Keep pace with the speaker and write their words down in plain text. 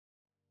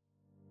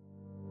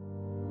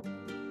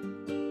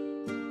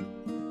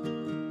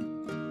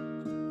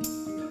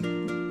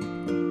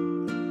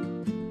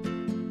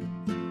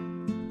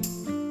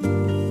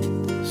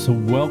So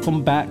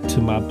welcome back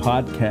to my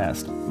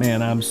podcast.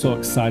 Man, I'm so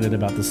excited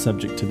about the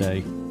subject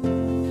today.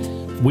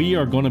 We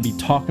are going to be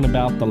talking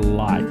about the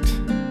light.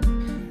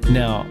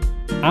 Now,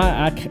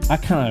 I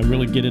kind of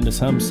really get into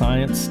some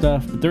science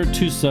stuff, but there are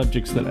two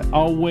subjects that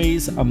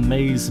always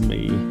amaze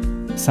me,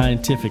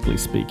 scientifically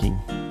speaking.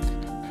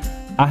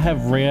 I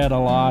have read a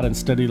lot and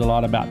studied a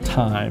lot about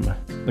time,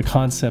 the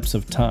concepts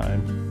of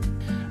time.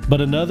 But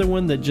another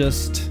one that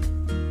just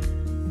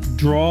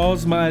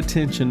draws my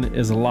attention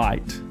is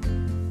light.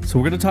 So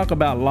we're going to talk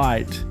about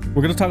light.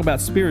 We're going to talk about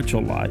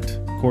spiritual light.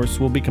 Of course,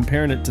 we'll be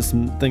comparing it to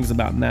some things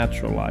about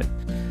natural light.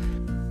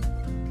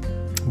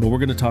 But we're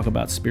going to talk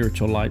about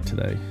spiritual light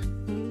today.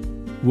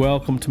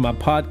 Welcome to my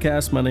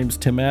podcast. My name is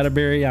Tim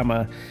Atterbury. I'm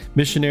a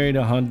missionary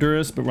to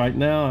Honduras, but right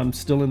now I'm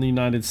still in the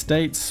United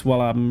States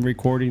while I'm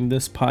recording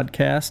this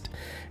podcast.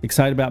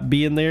 Excited about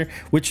being there,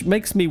 which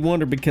makes me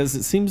wonder because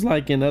it seems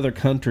like in other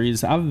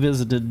countries, I've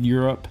visited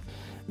Europe,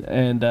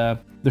 and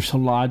they're so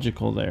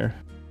logical there.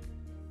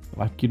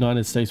 Like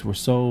United States, we're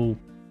so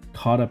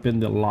caught up in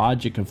the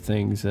logic of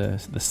things, the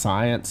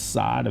science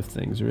side of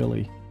things,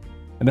 really.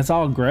 And that's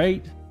all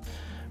great,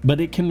 but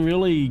it can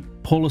really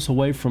pull us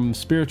away from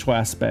spiritual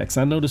aspects.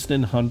 I noticed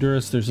in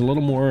Honduras, there's a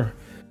little more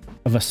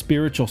of a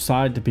spiritual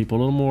side to people, a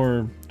little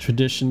more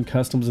tradition,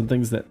 customs, and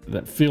things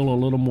that feel a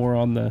little more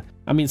on the,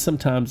 I mean,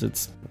 sometimes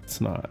it's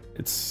not,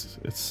 it's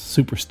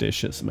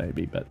superstitious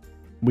maybe, but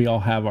we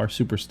all have our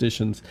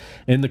superstitions.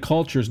 And the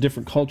cultures,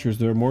 different cultures,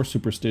 there are more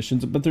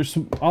superstitions, but there's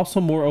also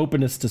more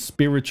openness to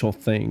spiritual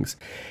things.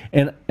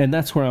 And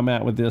that's where I'm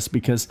at with this,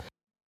 because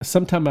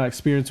sometimes my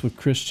experience with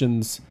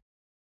Christians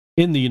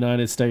in the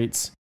United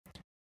States,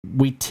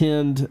 we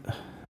tend,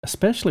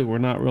 especially we're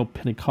not real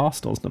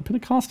Pentecostals. Now,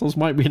 Pentecostals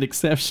might be an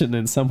exception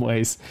in some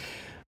ways,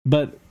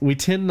 but we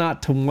tend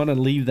not to want to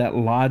leave that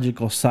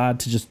logical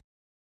side to just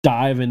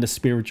dive into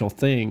spiritual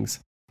things.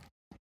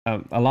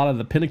 A lot of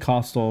the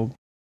Pentecostal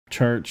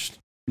church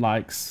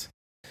likes,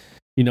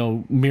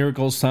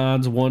 miracles,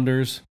 signs,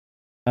 wonders,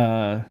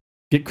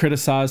 get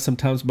criticized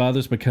sometimes by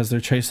others because they're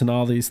chasing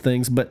all these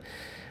things, but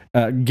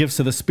gifts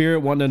of the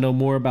Spirit, want to know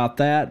more about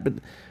that.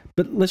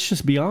 But let's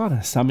just be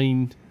honest. I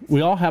mean, we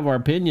all have our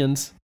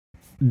opinions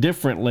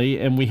differently,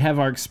 and we have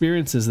our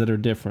experiences that are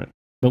different.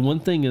 But one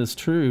thing is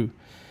true,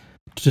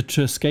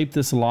 to escape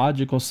this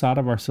logical side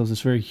of ourselves,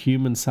 this very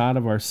human side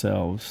of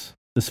ourselves,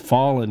 this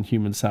fallen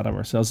human side of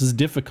ourselves, is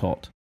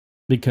difficult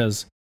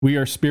because we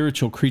are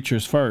spiritual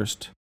creatures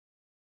first.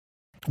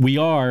 We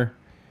are,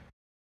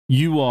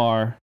 you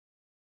are,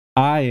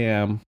 I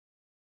am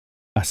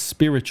a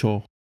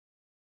spiritual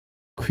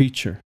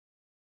creature.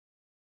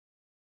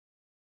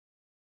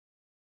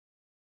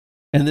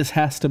 And this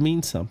has to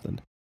mean something.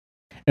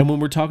 And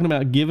when we're talking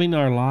about giving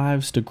our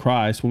lives to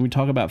Christ, when we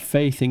talk about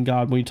faith in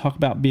God, when we talk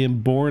about being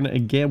born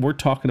again, we're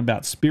talking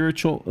about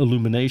spiritual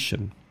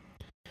illumination.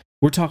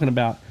 We're talking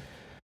about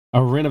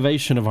a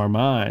renovation of our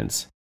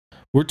minds.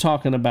 We're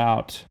talking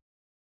about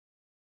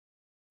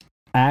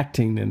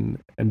acting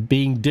and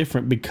being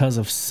different because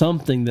of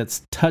something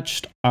that's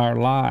touched our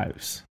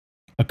lives.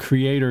 A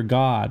creator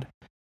God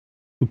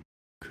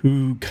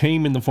who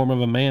came in the form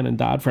of a man and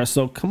died for us.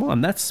 So come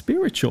on, that's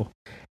spiritual.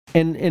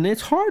 And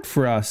it's hard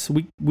for us.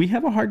 We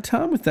have a hard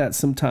time with that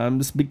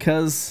sometimes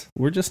because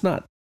we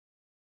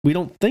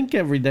don't think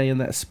every day in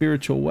that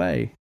spiritual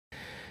way.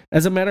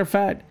 As a matter of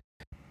fact,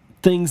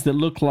 things that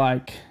look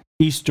like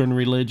Eastern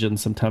religion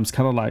sometimes,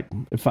 kind of like,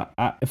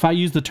 if I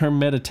use the term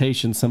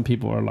meditation, some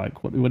people are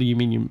like, what do you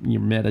mean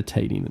you're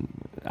meditating?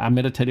 I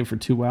meditated for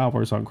 2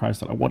 hours on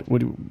Christ.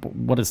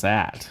 What is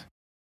that?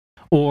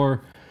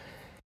 Or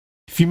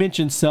if you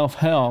mention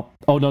self-help,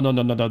 oh, no,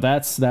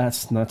 that's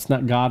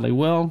not godly.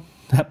 Well,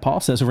 that Paul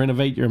says,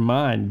 renovate your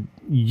mind.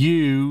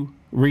 You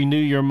renew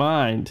your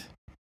mind.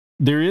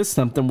 There is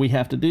something we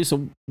have to do.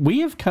 So we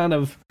have kind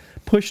of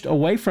pushed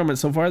away from it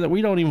so far that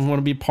we don't even want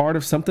to be part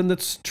of something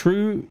that's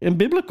true and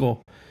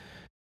biblical.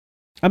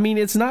 I mean,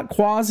 it's not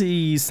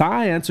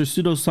quasi-science or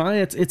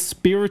pseudoscience. It's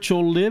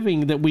spiritual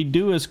living that we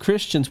do as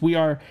Christians.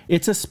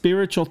 It's a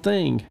spiritual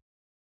thing.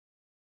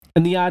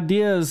 And the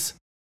ideas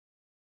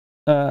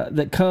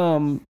that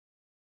come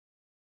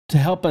to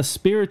help us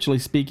spiritually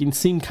speaking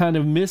seem kind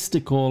of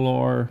mystical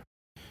or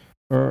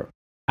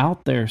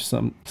out there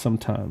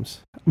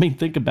sometimes. I mean,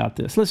 think about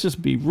this. Let's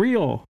just be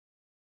real.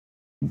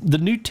 The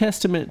New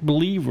Testament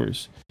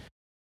believers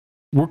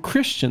were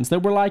Christians. They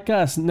were like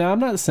us. Now, I'm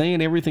not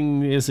saying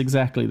everything is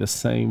exactly the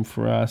same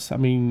for us. I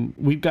mean,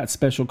 we've got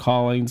special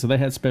callings. They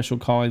had special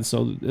callings,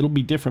 so it'll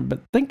be different.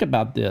 But think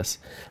about this.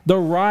 The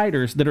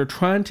writers that are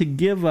trying to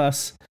give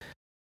us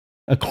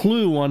a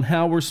clue on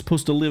how we're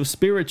supposed to live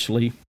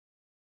spiritually,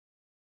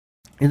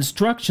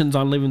 instructions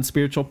on living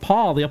spiritual.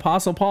 Paul, the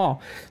Apostle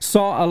Paul,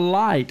 saw a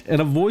light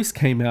and a voice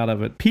came out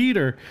of it.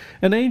 Peter,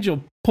 an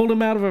angel, pulled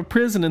him out of a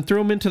prison and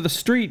threw him into the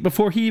street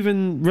before he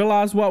even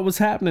realized what was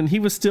happening. He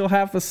was still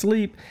half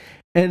asleep.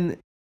 And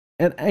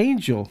an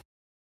angel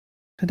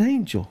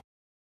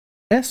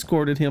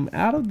escorted him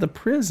out of the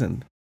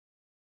prison,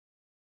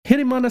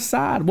 hit him on the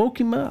side, woke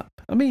him up.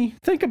 I mean,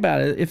 think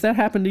about it. If that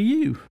happened to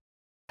you,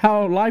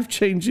 how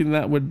life-changing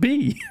that would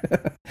be.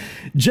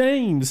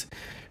 James,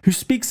 who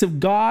speaks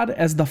of God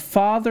as the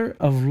Father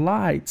of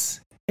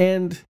lights.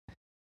 And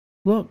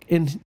look,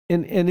 in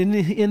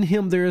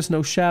him there is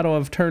no shadow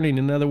of turning.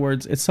 In other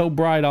words, it's so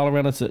bright all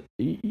around us that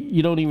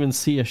you don't even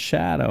see a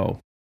shadow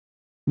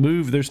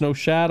move. There's no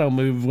shadow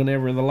move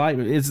whenever the light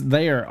is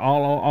there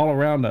all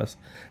around us.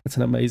 That's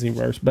an amazing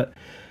verse. But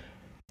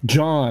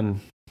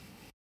John,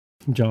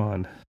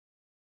 I'm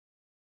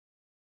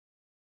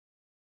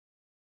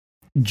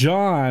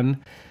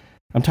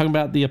talking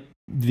about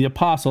the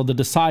apostle, the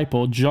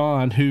disciple,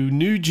 John, who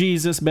knew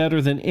Jesus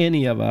better than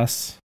any of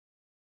us.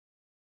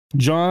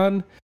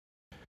 John,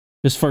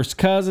 his first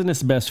cousin,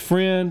 his best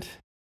friend,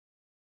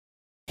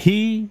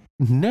 he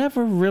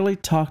never really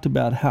talked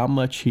about how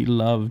much he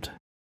loved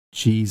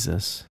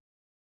Jesus.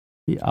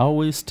 He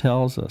always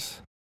tells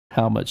us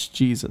how much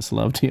Jesus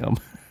loved him.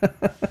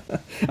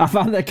 I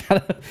find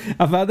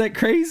that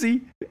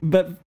crazy,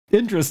 but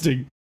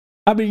interesting.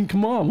 I mean,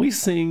 come on, we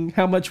sing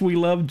how much we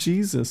love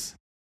Jesus.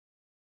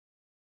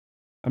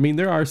 I mean,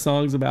 there are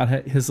songs about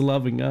his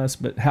loving us,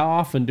 but how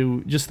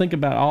often just think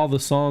about all the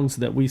songs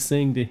that we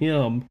sing to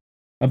him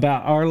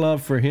about our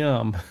love for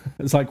him.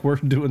 It's like we're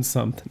doing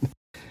something.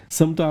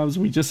 Sometimes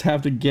we just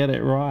have to get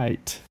it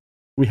right.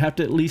 We have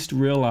to at least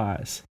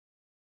realize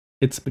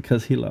it's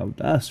because he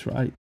loved us,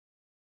 right?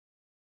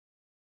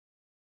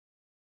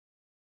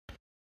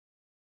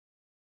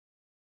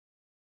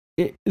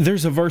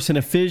 There's a verse in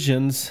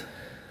Ephesians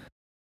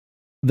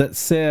that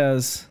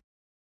says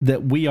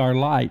that we are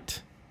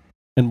light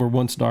and were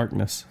once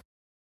darkness.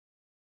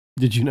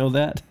 Did you know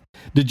that?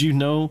 Did you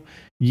know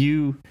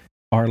you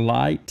are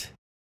light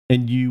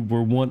and you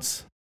were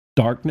once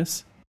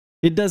darkness?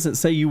 It doesn't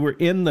say you were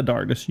in the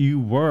darkness. You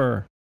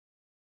were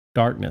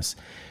darkness.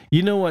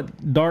 You know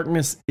what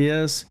darkness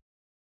is?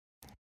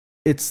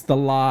 It's the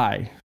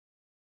lie.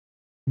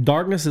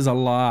 Darkness is a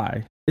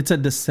lie. It's a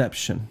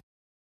deception.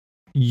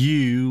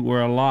 You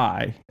were a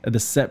lie, a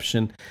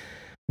deception,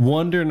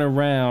 wandering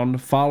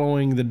around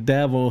following the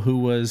devil who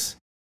was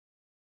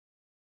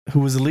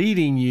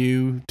leading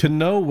you to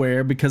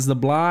nowhere, because the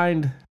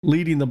blind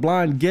leading the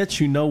blind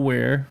gets you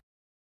nowhere.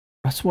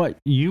 That's what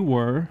you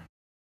were.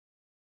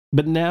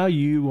 But now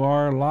you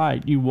are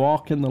light. You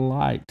walk in the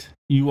light.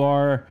 You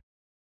are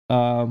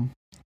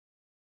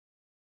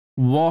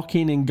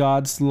walking in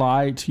God's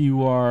light.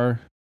 You are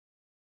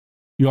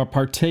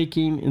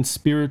partaking in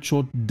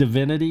spiritual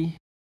divinity.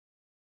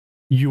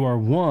 You are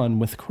one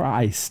with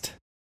Christ.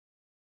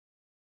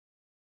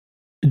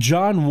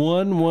 John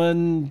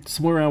 1,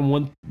 somewhere around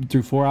 1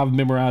 through 4. I've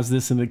memorized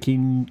this in the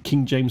King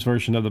James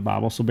Version of the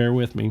Bible, so bear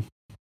with me.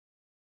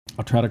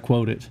 I'll try to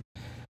quote it.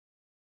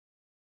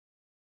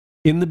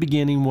 In the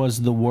beginning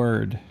was the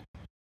Word,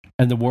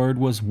 and the Word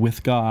was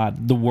with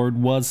God. The Word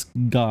was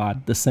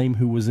God, the same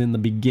who was in the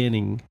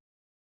beginning.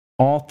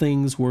 All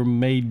things were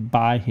made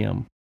by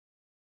him.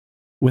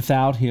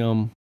 Without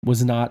him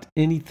was not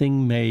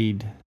anything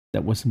made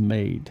that was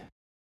made.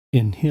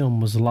 In him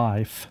was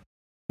life,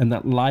 and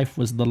that life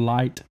was the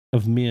light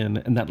of men,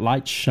 and that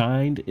light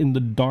shined in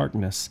the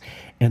darkness,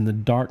 and the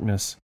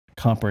darkness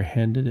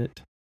comprehended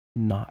it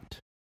not.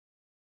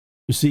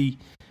 You see,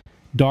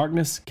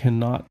 darkness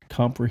cannot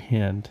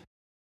comprehend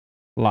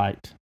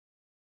light.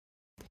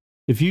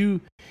 If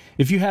you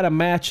had a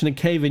match in a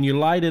cave and you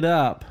light it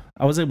up,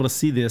 I was able to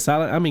see this.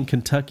 I'm in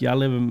Kentucky. I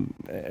live in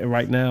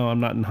right now. I'm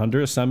not in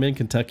Honduras. I'm in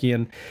Kentucky,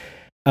 and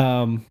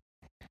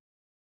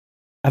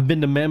I've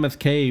been to Mammoth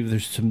Cave.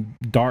 There's some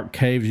dark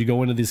caves. You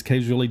go into these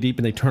caves really deep,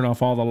 and they turn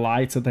off all the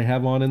lights that they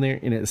have on in there,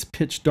 and it's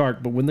pitch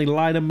dark. But when they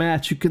light a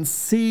match, you can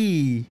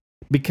see,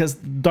 because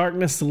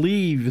darkness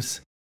leaves,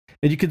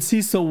 and you can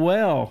see so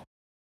well.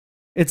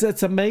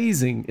 It's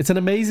amazing. It's an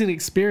amazing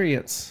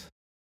experience.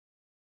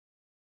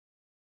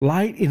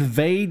 Light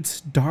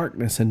invades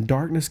darkness, and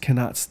darkness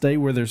cannot stay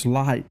where there's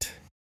light,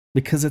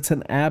 because it's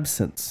an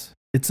absence.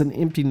 It's an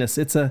emptiness.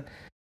 It's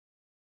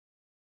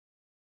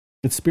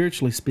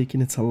spiritually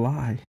speaking, it's a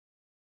lie.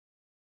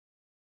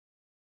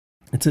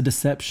 It's a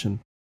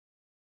deception.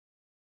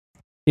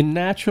 In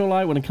natural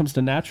light, when it comes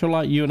to natural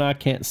light, you and I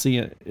can't see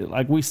it.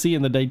 Like we see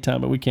in the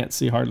daytime, but we can't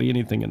see hardly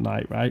anything at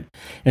night, right?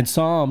 And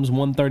Psalms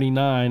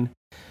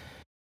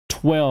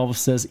 139:12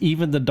 says,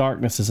 even the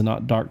darkness is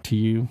not dark to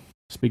you,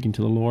 speaking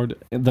to the Lord.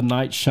 The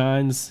night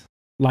shines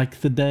like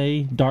the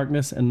day.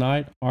 Darkness and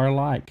night are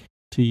alike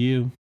to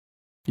you.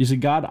 You see,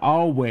 God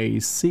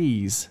always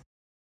sees.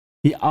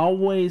 He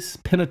always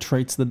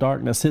penetrates the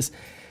darkness.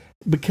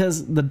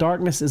 Because the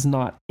darkness is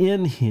not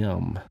in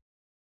him.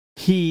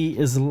 He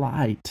is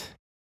light.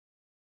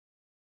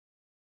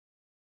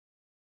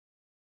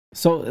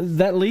 So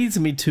that leads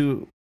me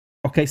to,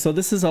 okay, so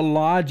this is a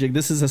logic.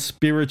 This is a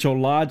spiritual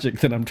logic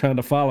that I'm trying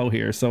to follow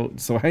here. So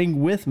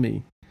hang with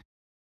me.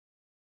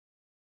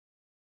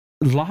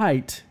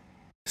 Light,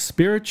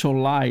 spiritual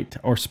light,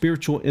 or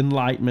spiritual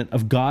enlightenment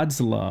of God's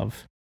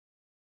love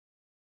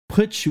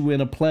puts you in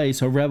a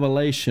place, a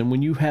revelation,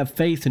 when you have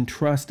faith and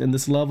trust in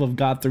this love of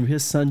God through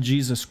his Son,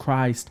 Jesus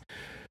Christ,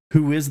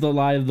 who is the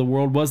light of the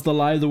world, was the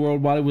light of the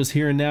world while it was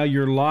here, and now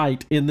you're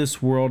light in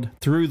this world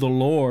through the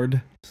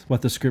Lord, is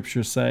what the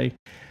scriptures say,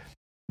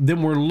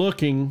 then we're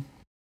looking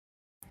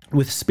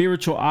with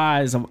spiritual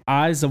eyes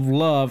of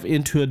love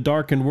into a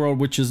darkened world,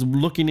 which is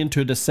looking into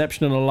a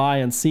deception and a lie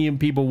and seeing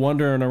people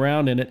wandering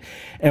around in it.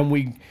 And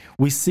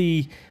we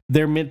see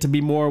they're meant to be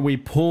more. We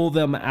pull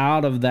them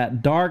out of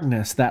that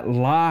darkness, that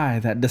lie,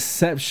 that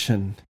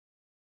deception.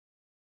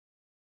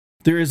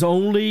 There is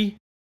only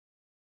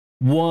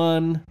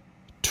one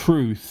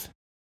truth.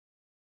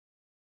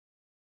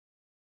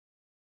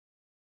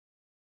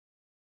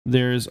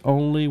 There is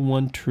only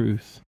one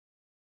truth.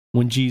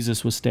 When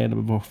Jesus was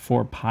standing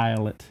before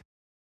Pilate,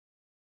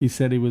 he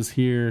said he was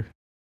here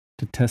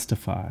to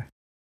testify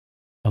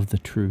of the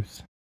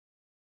truth.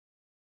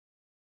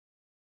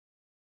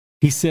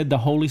 He said the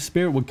Holy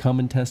Spirit would come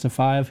and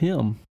testify of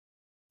him.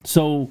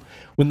 So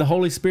when the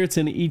Holy Spirit's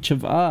in each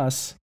of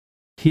us,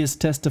 he is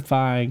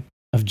testifying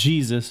of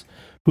Jesus,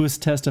 who is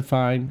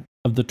testifying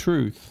of the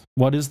truth.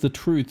 What is the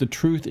truth? The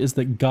truth is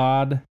that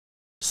God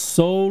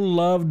so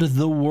loved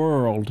the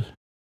world.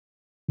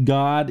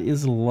 God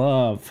is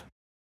love.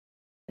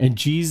 And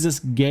Jesus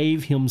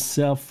gave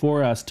himself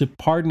for us to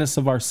pardon us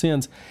of our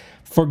sins,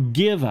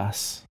 forgive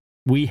us.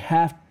 We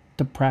have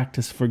to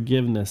practice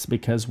forgiveness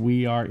because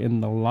we are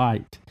in the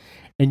light.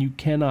 And you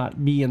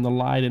cannot be in the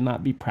light and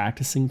not be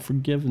practicing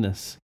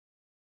forgiveness.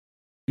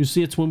 You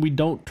see, it's when we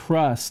don't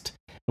trust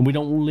and we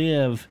don't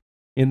live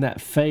in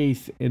that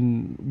faith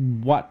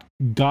in what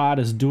God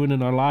is doing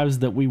in our lives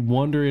that we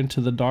wander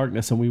into the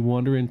darkness and we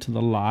wander into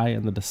the lie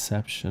and the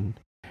deception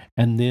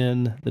and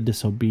then the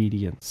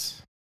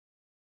disobedience.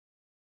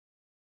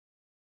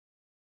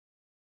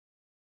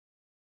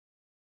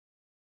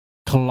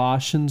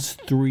 Colossians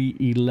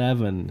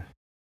 3:11,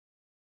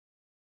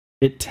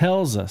 it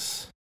tells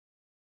us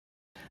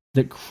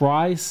that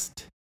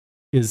Christ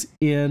is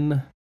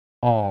in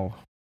all.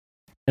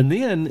 And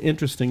then,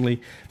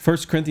 interestingly,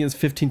 1 Corinthians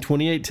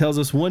 15:28 tells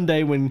us one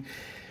day when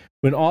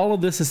all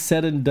of this is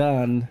said and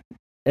done,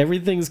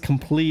 everything's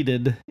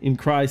completed in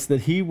Christ,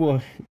 that he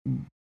will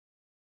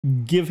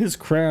give his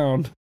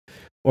crown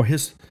or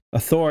his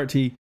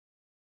authority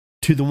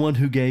to the one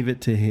who gave it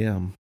to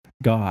him,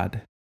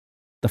 God,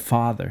 the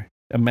Father.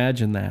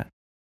 Imagine that.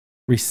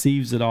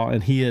 Receives it all,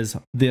 and he is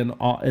then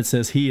all. It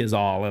says he is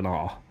all in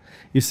all.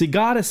 You see,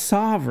 God is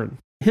sovereign.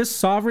 His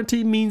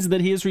sovereignty means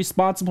that he is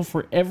responsible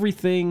for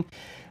everything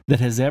that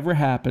has ever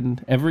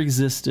happened, ever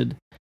existed,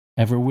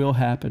 ever will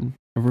happen,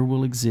 ever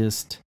will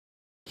exist.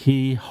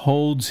 He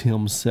holds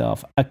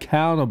himself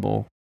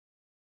accountable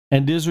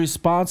and is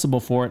responsible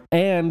for it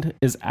and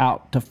is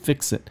out to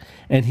fix it.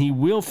 And he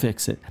will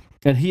fix it.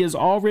 And he has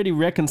already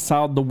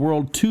reconciled the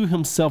world to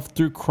himself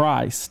through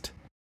Christ.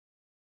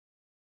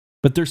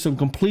 But there's some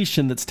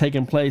completion that's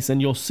taken place,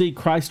 and you'll see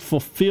Christ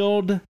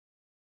fulfilled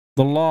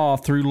the law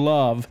through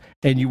love,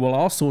 and you will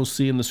also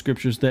see in the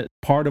scriptures that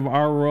part of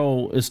our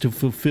role is to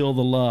fulfill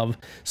the love.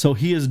 So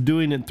he is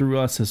doing it through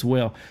us as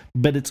well.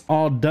 But it's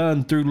all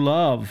done through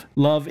love.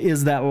 Love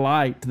is that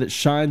light that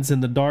shines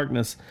in the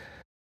darkness.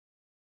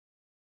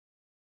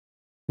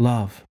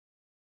 Love.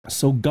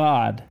 So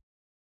God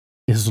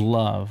is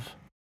love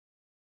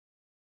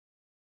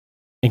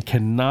and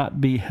cannot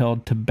be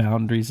held to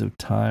boundaries of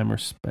time or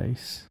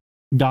space.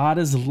 God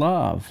is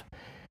love,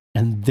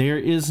 and there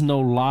is no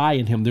lie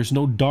in him. There's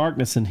no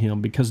darkness in him,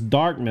 because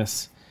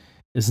darkness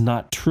is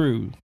not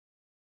true.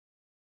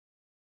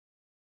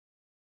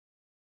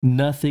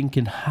 Nothing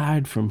can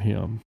hide from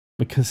him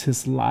because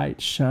his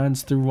light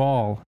shines through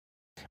all.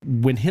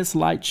 When his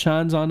light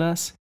shines on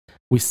us,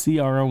 we see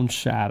our own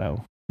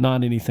shadow,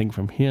 not anything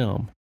from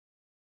him.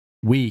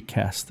 We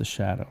cast the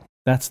shadow.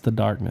 That's the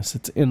darkness.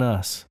 It's in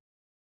us.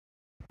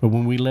 But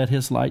when we let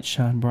his light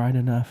shine bright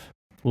enough,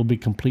 we'll be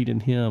complete in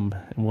him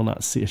and we'll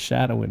not see a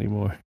shadow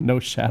anymore. No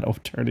shadow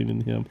turning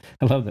in him.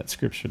 I love that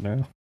scripture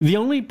now. The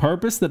only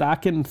purpose that I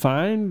can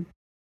find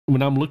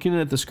when I'm looking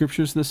at the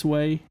scriptures this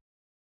way,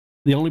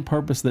 the only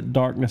purpose that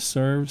darkness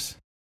serves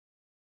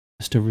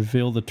is to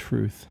reveal the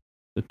truth,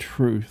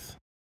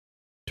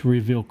 to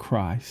reveal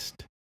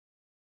Christ,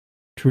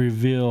 to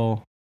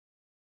reveal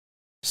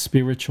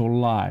spiritual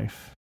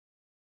life.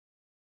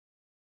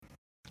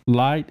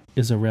 Light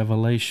is a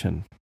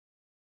revelation,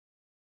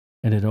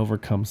 and it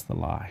overcomes the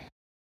lie,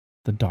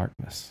 the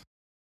darkness.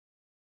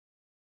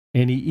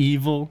 Any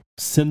evil,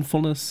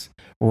 sinfulness,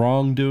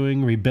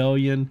 wrongdoing,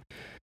 rebellion,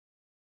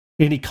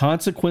 any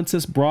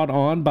consequences brought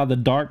on by the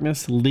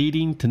darkness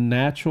leading to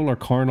natural or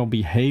carnal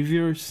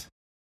behaviors,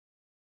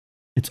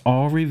 it's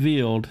all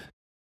revealed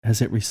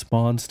as it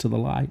responds to the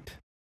light.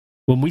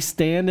 When we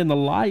stand in the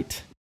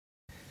light,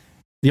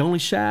 the only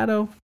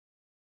shadow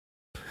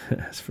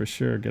is for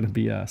sure going to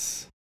be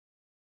us.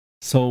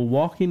 So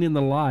walking in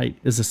the light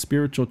is a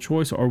spiritual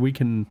choice, or we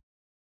can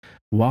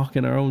walk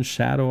in our own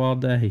shadow all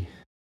day.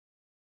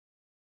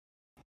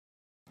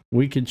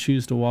 We can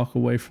choose to walk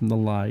away from the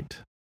light,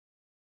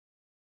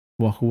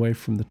 walk away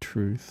from the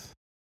truth.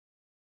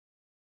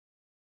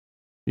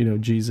 You know,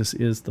 Jesus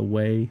is the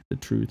way, the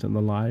truth, and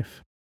the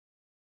life.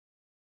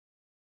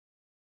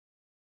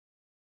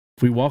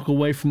 If we walk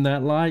away from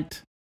that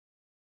light,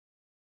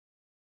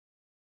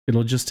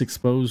 it'll just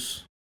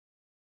expose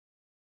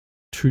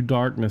true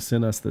darkness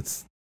in us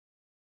that's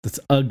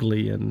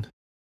ugly and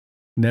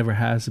never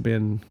has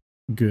been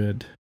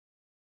good.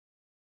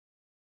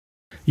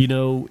 You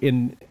know,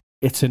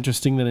 it's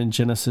interesting that in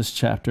Genesis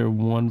chapter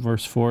 1,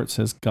 verse 4, it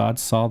says, God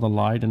saw the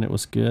light and it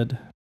was good.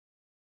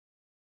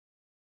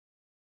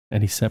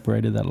 And he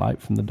separated that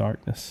light from the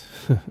darkness.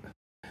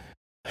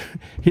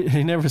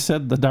 He never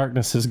said the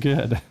darkness is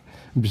good.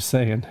 I'm just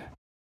saying.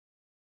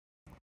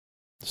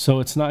 So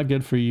it's not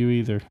good for you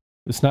either.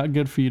 It's not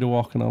good for you to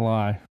walk in a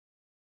lie.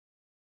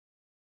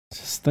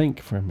 Just think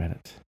for a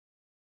minute.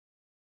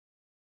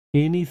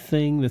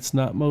 Anything that's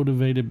not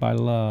motivated by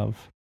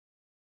love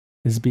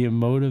is being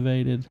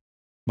motivated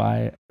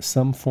by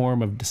some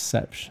form of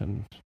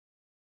deception.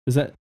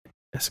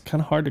 It's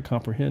kind of hard to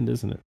comprehend,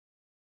 isn't it?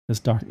 As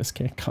darkness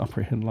can't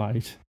comprehend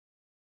light.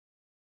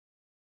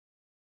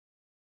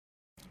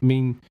 I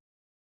mean,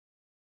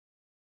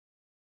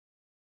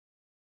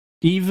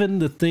 even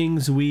the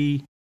things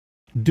we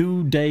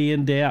do day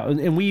in, day out,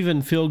 and we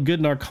even feel good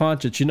in our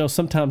conscience. You know,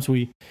 sometimes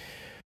we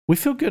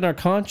feel good in our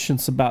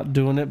conscience about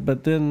doing it,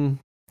 but then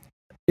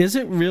is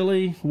it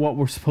really what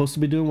we're supposed to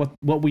be doing,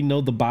 what we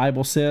know the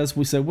Bible says?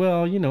 We say,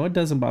 well, you know, it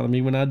doesn't bother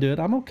me when I do it.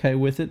 I'm okay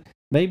with it.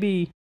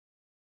 Maybe,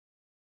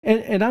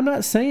 and I'm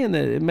not saying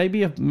that it may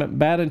be a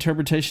bad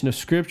interpretation of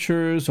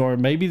scriptures, or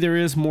maybe there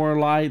is more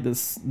light.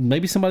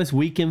 Maybe somebody's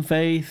weak in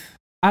faith.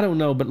 I don't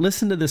know, but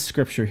listen to this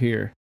scripture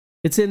here.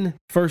 It's in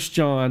 1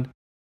 John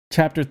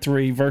chapter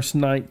 3, verse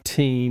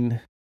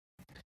 19.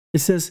 It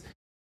says,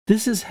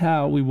 this is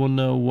how we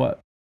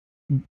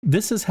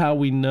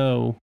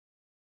know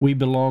we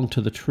belong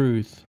to the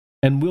truth,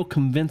 and we'll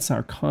convince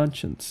our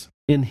conscience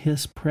in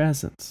his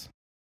presence.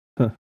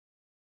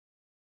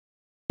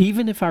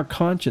 Even if our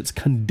conscience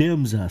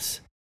condemns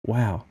us,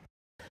 wow.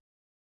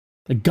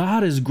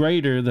 God is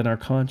greater than our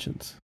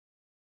conscience,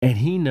 and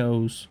he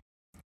knows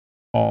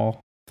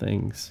all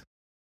things.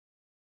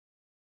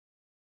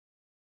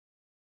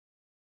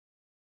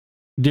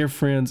 Dear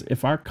friends,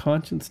 if our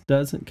conscience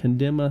doesn't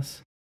condemn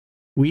us,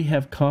 we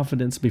have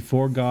confidence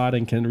before God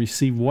and can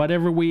receive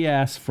whatever we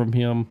ask from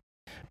him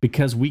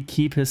because we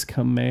keep his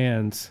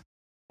commands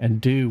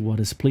and do what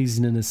is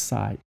pleasing in his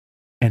sight.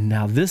 And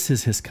now this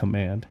is his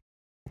command,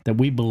 that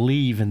we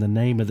believe in the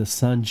name of the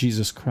Son,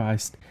 Jesus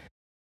Christ,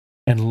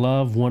 and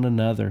love one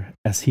another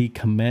as he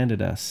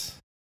commanded us.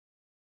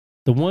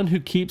 The one who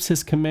keeps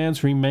his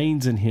commands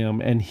remains in him,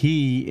 and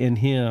he in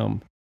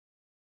him.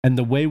 And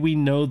the way we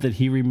know that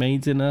he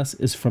remains in us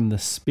is from the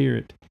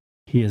Spirit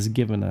he has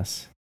given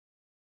us.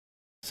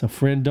 So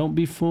friend, don't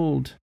be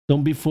fooled.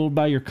 Don't be fooled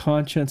by your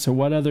conscience or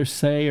what others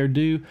say or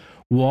do.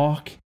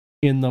 Walk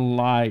in the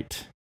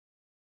light.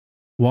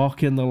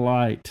 Walk in the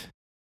light.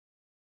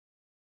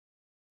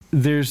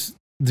 There's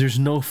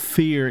no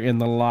fear in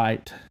the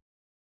light.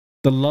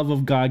 The love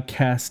of God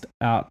casts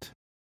out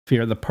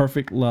fear. The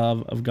perfect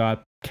love of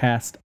God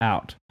casts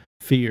out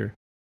fear.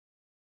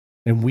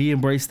 And we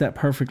embrace that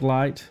perfect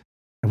light,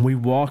 and we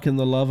walk in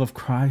the love of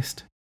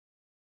Christ,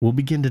 we'll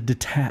begin to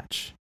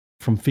detach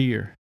from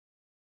fear.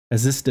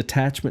 As this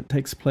detachment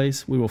takes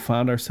place, we will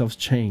find ourselves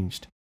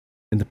changed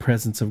in the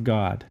presence of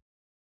God.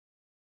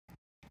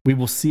 We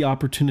will see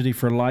opportunity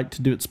for light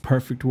to do its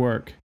perfect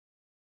work,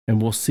 and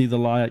we'll see the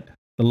light,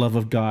 the love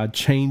of God,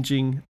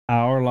 changing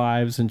our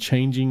lives and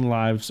changing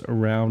lives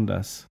around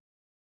us.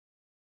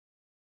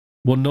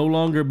 We'll no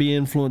longer be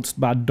influenced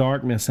by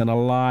darkness and a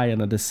lie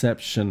and a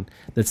deception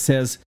that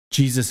says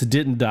Jesus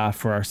didn't die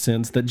for our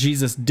sins, that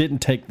Jesus didn't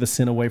take the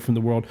sin away from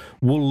the world.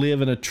 We'll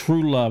live in a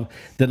true love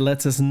that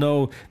lets us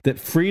know that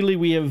freely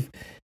we have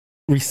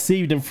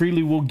received and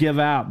freely we'll give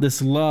out this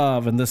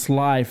love and this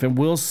life, and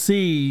we'll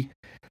see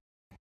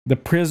the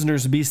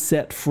prisoners be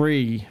set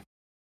free.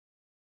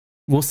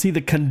 We'll see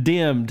the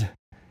condemned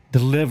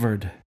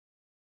delivered.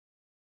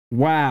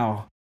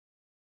 Wow.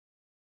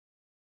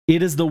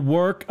 It is the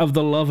work of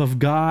the love of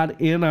God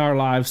in our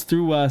lives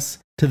through us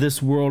to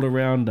this world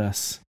around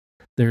us.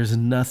 There is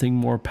nothing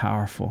more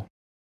powerful.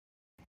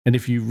 And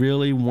if you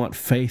really want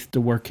faith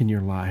to work in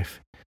your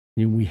life,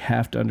 we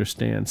have to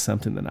understand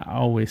something that I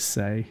always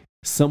say.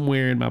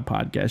 Somewhere in my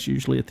podcast,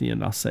 usually at the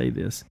end, I'll say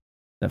this,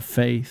 that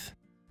faith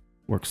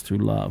works through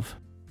love.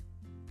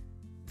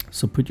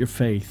 So put your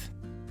faith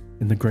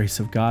in the grace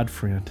of God,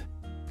 friend.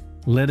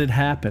 Let it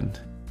happen.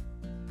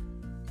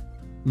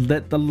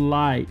 Let the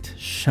light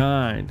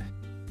shine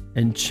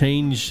and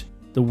change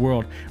the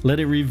world. Let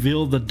it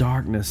reveal the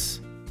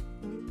darkness.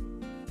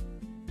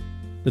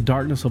 The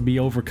darkness will be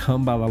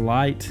overcome by the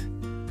light.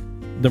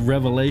 The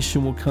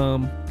revelation will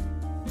come.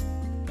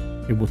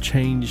 It will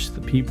change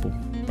the people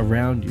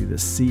around you that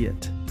see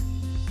it.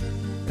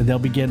 And they'll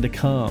begin to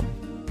come.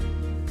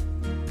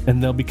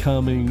 And they'll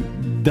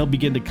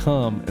begin to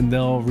come and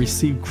they'll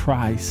receive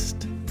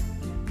Christ.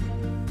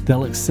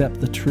 They'll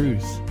accept the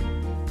truth.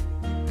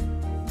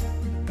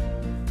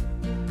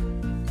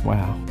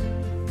 Wow.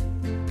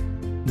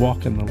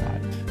 Walk in the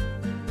light.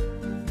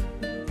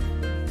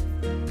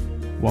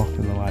 Walk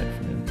in the light,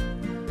 friend.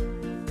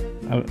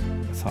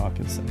 That's all I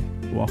can say.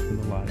 Walk in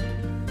the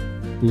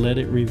light. Let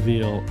it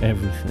reveal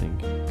everything.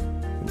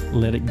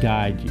 Let it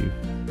guide you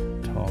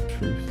to all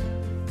truth.